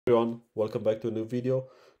Everyone, welcome back to a new video.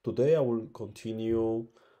 Today I will continue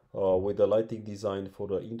with the lighting design for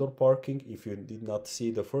the indoor parking. If you did not see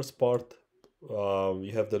the first part,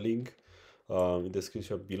 you have the link in the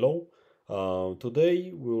description below.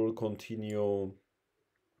 Today we will continue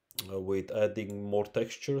with adding more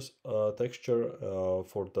texture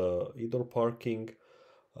for the indoor parking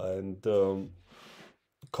and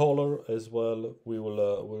color as well.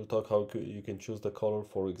 We'll talk how you can choose the color,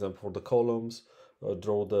 for example, for the columns,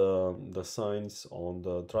 draw the signs on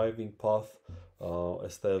the driving path,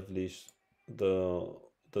 establish the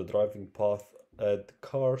driving path, add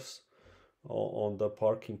cars on the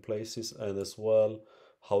parking places, and as well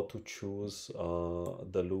how to choose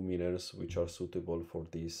the luminaires which are suitable for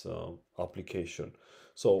this application.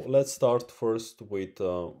 So let's start first with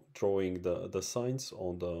drawing the signs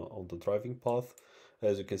on the driving path.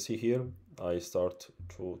 As you can see here, I start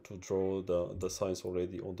to draw the signs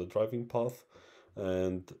already on the driving path,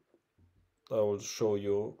 and I will show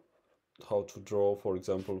you how to draw, for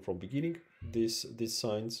example, from beginning these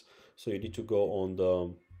signs. So you need to go on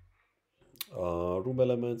the room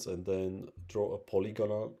elements and then draw a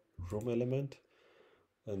polygonal room element,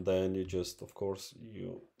 and then you just, of course,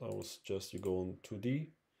 you go on 2D,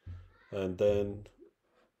 and then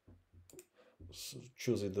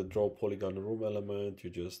choosing the draw polygon room element, you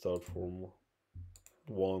just start from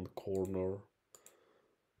one corner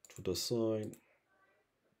to the sign,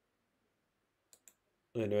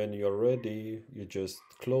 and when you're ready you just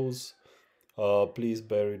close. Please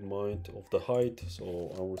bear in mind of the height,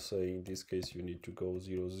 so I will say in this case you need to go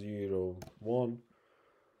 0 0 1,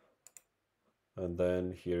 and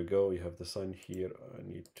then here you go, you have the sign here. I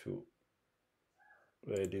need to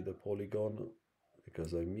ready the polygon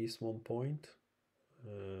because I missed one point,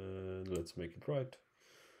 and let's make it right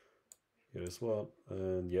here as well.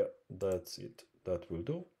 And yeah, that's it, that will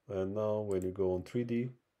do. And now when you go on 3D,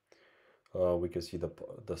 we can see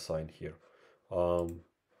the sign here.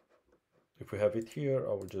 If we have it here,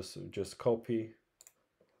 I will just copy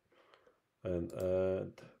and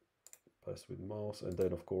add, pass with mouse, and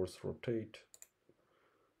then of course rotate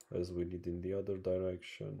as we did in the other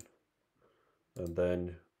direction, and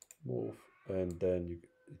then move, and then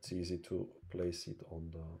it's easy to place it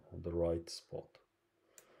on the right spot.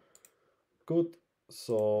 Good.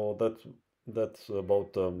 So that's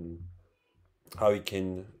about how you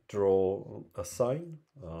can draw a sign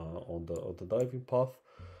on the driving path.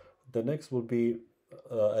 The next will be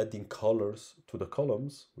adding colors to the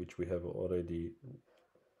columns, which we have already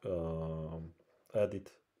added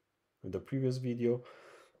in the previous video,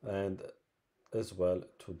 and as well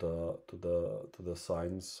to the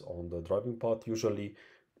signs on the driving path. Usually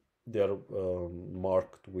they are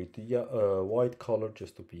marked with white color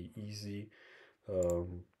just to be easy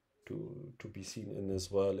to be seen, and as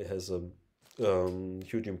well it has a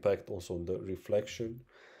huge impact also on the reflection.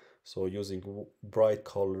 So using bright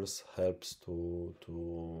colors helps to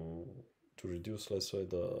reduce, let's say,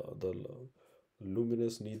 the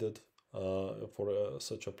luminance needed for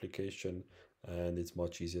such application, and it's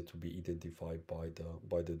much easier to be identified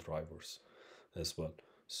by the drivers as well.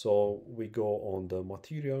 So we go on the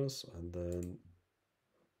materials and then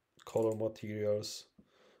color materials,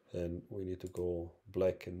 and we need to go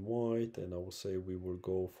black and white, and I will say we will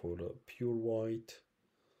go for the pure white,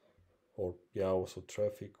 or yeah, also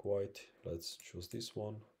traffic white. Let's choose this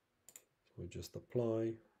one. We just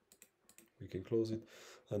apply, we can close it,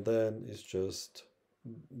 and then it's just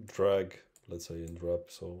drag, let's say, and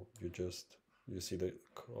drop. So you see the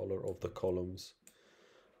color of the columns,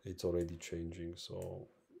 it's already changing. So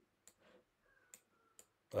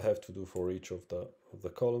I have to do for each of the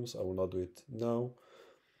columns. I will not do it now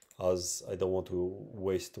as I don't want to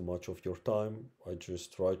waste too much of your time. I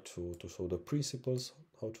just try to show the principles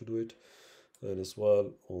how to do it, and as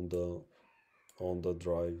well on the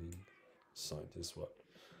driving side as well.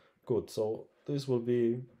 Good. So this will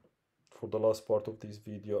be for the last part of this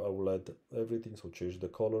video. I will add everything, so change the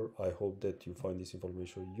color. I hope that you find this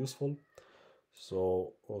information useful.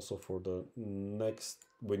 So also for the next,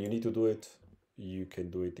 when you need to do it, you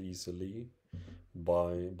can do it easily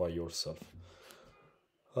by yourself.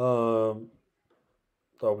 I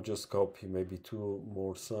will just copy maybe 2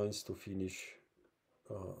 more signs to finish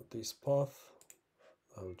this path.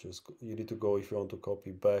 You need to go, if you want to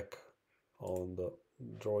copy, back on the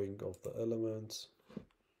drawing of the elements,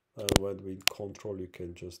 and when we control you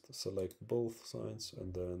can just select both signs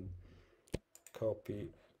and then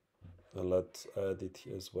copy, and let's add it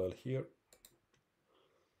as well here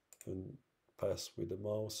and pass with the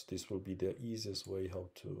mouse. This will be the easiest way how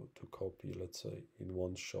to copy, let's say, in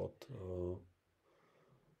one shot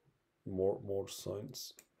more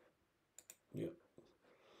signs. Yeah,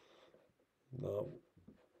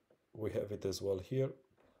 we have it as well here.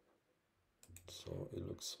 So it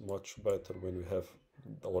looks much better when we have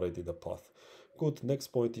already the path. Good. Next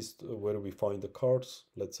point is where we find the cars.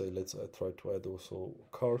 Let's say let's try to add also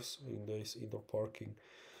cars in this indoor parking.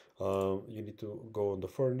 You need to go on the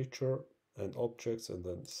furniture and objects and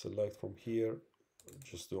then select from here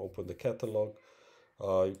just to open the catalog.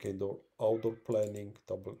 You can do outdoor planning,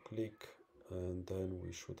 double click, and then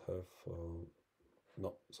we should have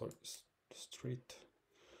no, sorry, street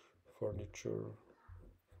furniture.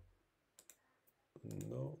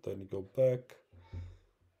 No, then you go back.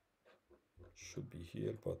 Should be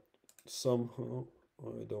here, but somehow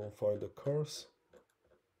I don't find the cars.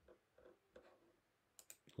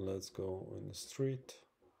 Let's go in the street.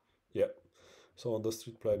 Yeah, so on the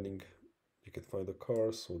street planning you can find the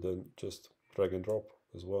cars, so then just drag and drop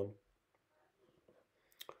as well,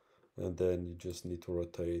 and then you just need to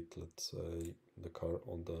rotate, let's say, the car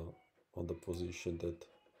on the position that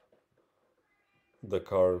the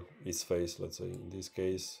car is faced. Let's say in this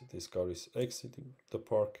case this car is exiting the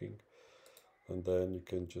parking, and then you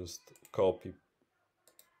can just copy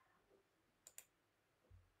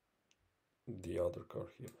the other car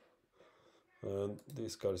here, and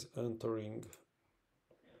this car is entering.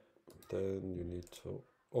 Then you need to,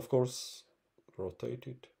 of course, rotate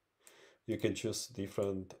it. You can choose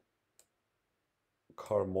different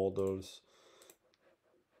car models,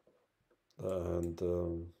 and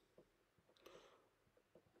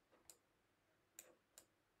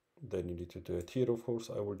then you need to do it here. Of course,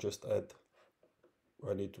 I will just add.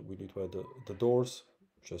 We need to add the doors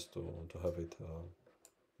just to have it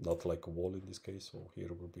not like a wall in this case. So here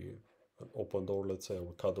will be an open door. Let's say I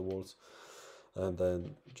will cut the walls, and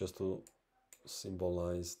then just to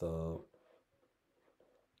symbolize the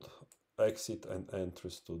exit and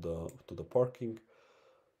entrance to the parking.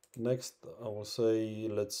 Next, I will say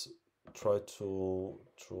let's try to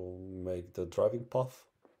make the driving path.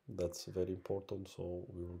 That's very important. So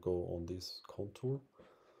we will go on this contour.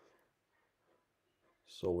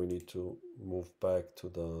 So we need to move back to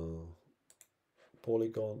the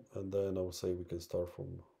polygon, and then I will say we can start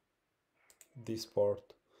from this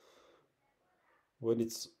part. When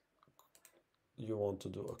it's you want to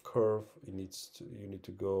do a curve, you need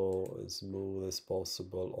to go as smooth as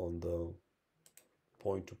possible on the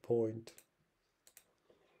point to point,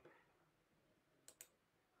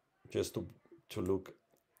 just to look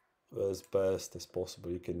as best as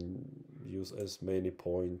possible. You can use as many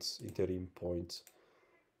points, interim points,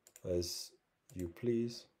 as you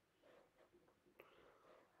please.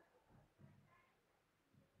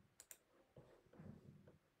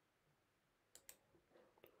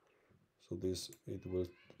 So this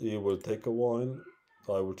it will take a while.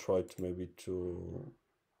 I will try to maybe to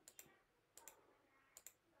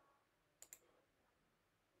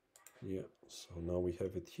yeah. So now we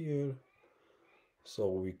have it here. So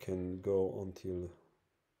we can go until,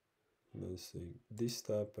 let's see, this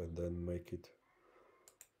step, and then make it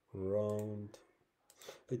round.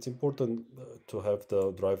 It's important to have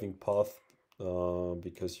the driving path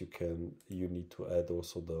because you need to add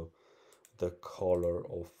also the color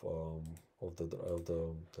of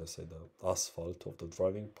the let's say the asphalt of the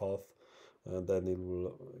driving path, and then it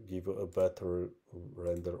will give a better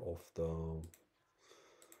render of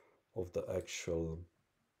the actual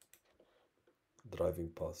driving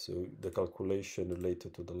path. So the calculation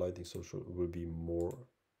related to the lighting social will be more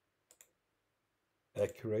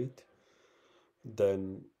accurate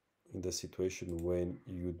than in the situation when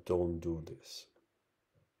you don't do this.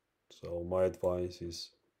 So my advice is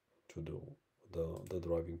to do the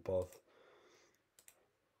driving path,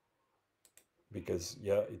 because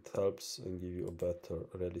yeah, it helps and give you a better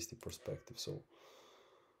realistic perspective. So,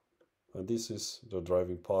 and this is the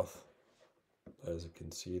driving path as you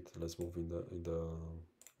can see it. Let's move in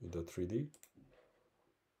the 3D.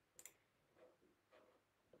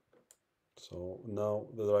 So now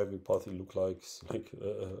the driving path it looks like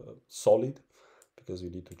solid, because we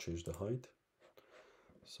need to change the height.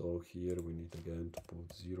 So here we need again to put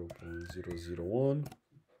 0.001,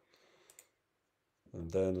 and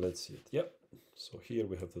then let's see it. Yeah, so here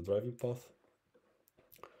we have the driving path.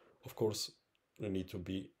 Of course, we need to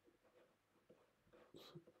be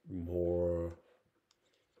more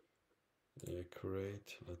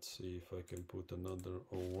accurate. Let's see if I can put another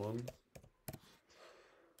 01,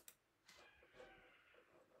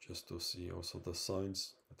 just to see also the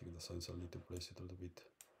signs. I think the signs I need to place it a little bit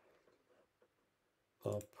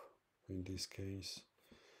up in this case,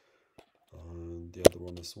 and the other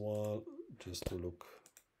one as well, just to look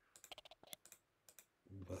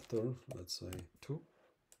better. Let's say 2.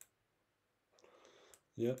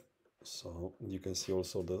 Yeah, So you can see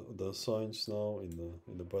also the signs now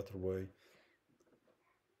in the better way.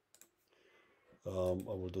 I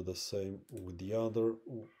will do the same with the other,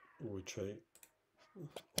 which I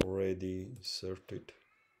already inserted.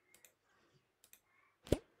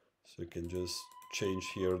 So you can just change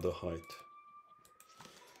here the height.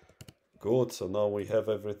 Good, so now we have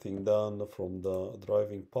everything done from the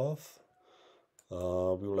driving path. We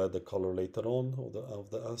will add the color later on of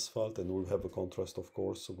the asphalt, and we'll have a contrast, of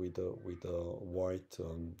course, with the white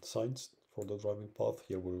signs for the driving path.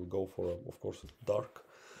 Here we will go for, of course, dark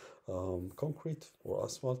concrete or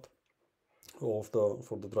asphalt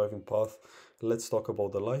for the driving path. Let's talk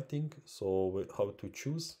about the lighting. So how to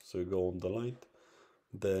choose. So you go on the light,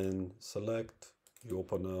 then select. You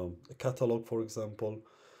open a catalog, for example,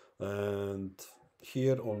 and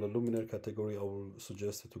here on the luminaire category, I will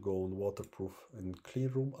suggest you to go on waterproof and clean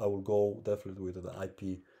room. I will go definitely with the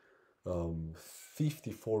IP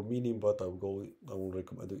 54 minim, but I will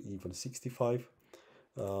recommend even 65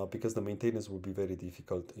 because the maintenance will be very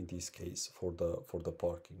difficult in this case for the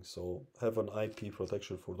parking. So have an IP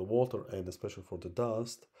protection for the water and especially for the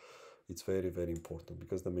dust. It's very, very important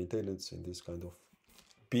because the maintenance in this kind of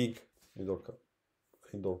big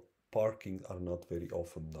indoor parking are not very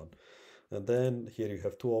often done. And then here you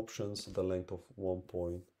have two options, the length of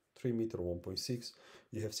 1.3 meter, 1.6.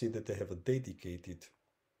 You have seen that they have a dedicated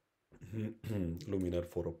luminaire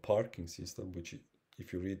for a parking system, which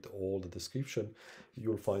if you read all the description,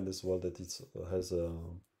 you'll find as well that it has a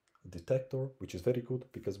detector, which is very good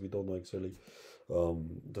because we don't know actually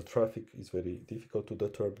the traffic is very difficult to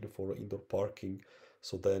determine for indoor parking.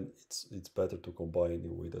 So then it's better to combine it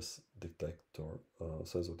with a detector,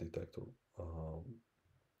 sensor detector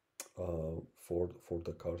for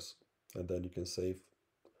the cars, and then you can save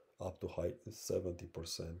up to high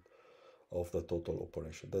 70% of the total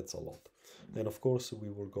operation. That's a lot. And of course we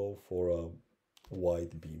will go for a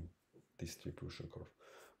wide beam distribution curve.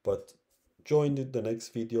 But join the next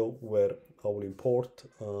video where I will import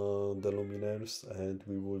the luminaires and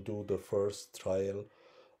we will do the first trial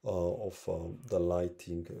of the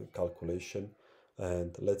lighting calculation,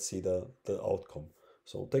 and let's see the outcome.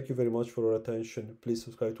 So thank you very much for your attention. Please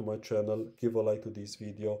subscribe to my channel, give a like to this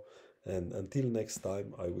video, and until next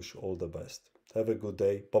time, I wish you all the best. Have a good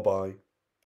day. Bye bye.